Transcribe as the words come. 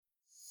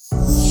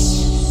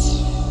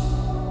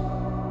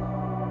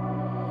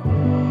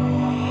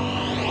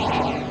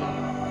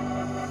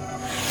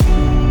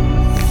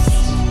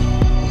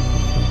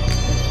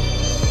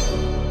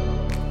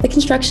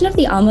construction of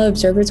the ALMA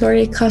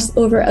Observatory cost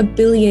over $1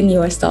 billion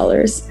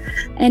US,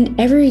 and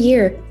every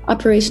year,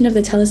 operation of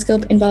the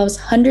telescope involves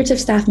hundreds of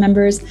staff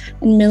members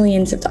and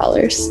millions of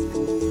dollars.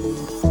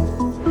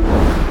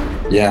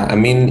 Yeah, I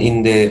mean,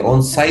 in the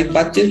on-site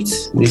budget,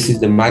 this is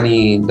the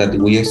money that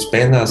we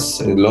spend as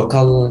a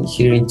local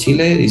here in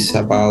Chile, is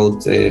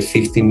about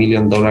 $50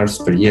 million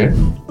per year.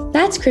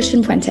 That's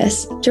Cristian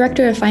Puentes,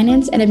 Director of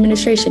Finance and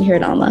Administration here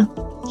at ALMA.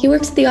 He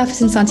works at the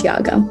office in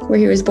Santiago, where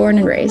he was born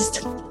and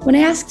raised. When I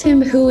asked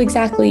him who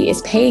exactly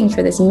is paying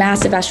for this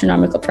massive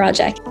astronomical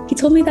project, he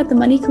told me that the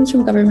money comes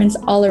from governments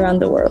all around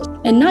the world,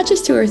 and not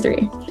just 2 or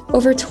 3.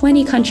 Over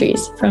 20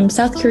 countries, from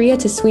South Korea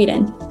to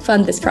Sweden,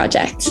 fund this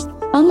project.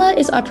 ALMA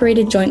is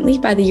operated jointly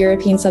by the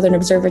European Southern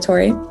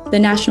Observatory, the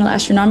National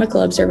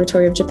Astronomical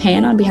Observatory of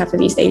Japan on behalf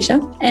of East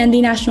Asia, and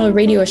the National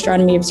Radio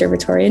Astronomy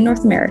Observatory in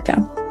North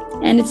America.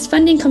 And its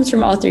funding comes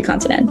from all 3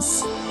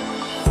 continents.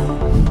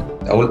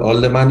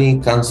 All the money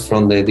comes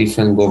from the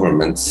different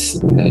governments.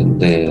 In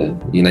the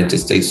United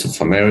States of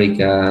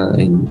America,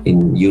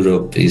 in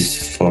Europe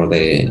is for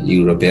the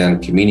European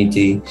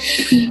community,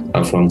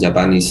 and from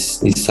Japan is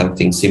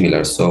something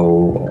similar. So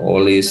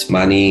all this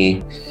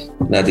money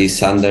that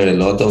is under a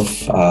lot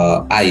of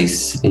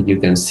eyes, you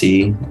can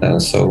see.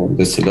 So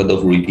there's a lot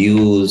of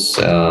reviews,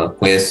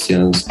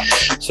 questions.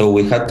 So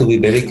we have to be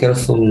very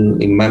careful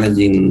in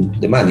managing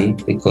the money,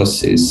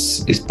 because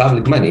it's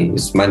public money.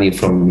 It's money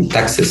from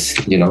taxes,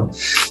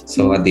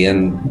 So at the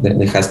end,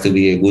 there has to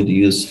be a good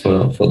use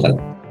for that.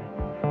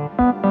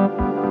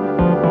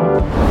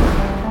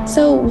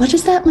 So what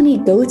does that money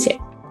go to?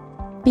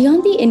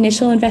 Beyond the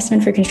initial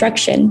investment for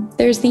construction,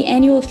 there's the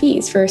annual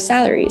fees for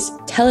salaries,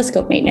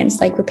 telescope maintenance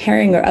like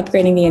repairing or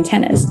upgrading the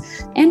antennas,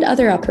 and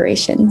other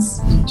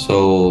operations.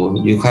 So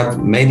you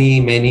have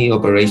many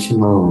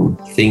operational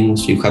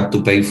things. You have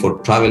to pay for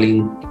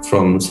traveling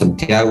from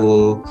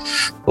Santiago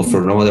or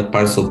from other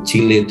parts of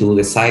Chile to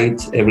the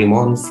site every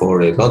month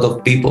for a lot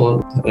of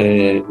people.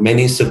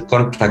 Many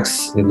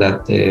subcontracts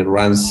that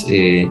runs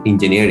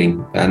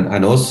engineering.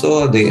 And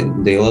also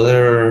the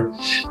other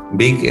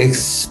big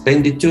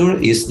expenditure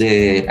is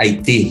the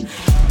IT.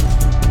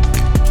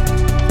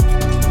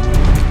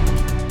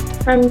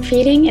 From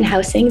feeding and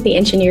housing the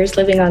engineers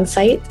living on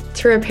site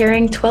to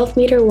repairing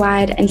 12-meter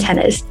wide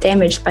antennas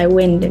damaged by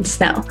wind and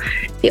snow,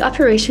 the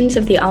operations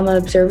of the ALMA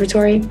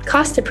Observatory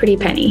cost a pretty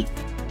penny.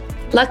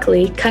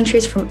 Luckily,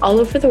 countries from all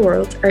over the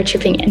world are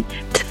chipping in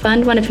to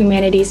fund one of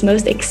humanity's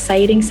most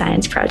exciting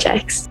science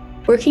projects,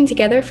 working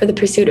together for the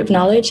pursuit of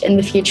knowledge and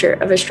the future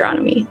of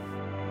astronomy.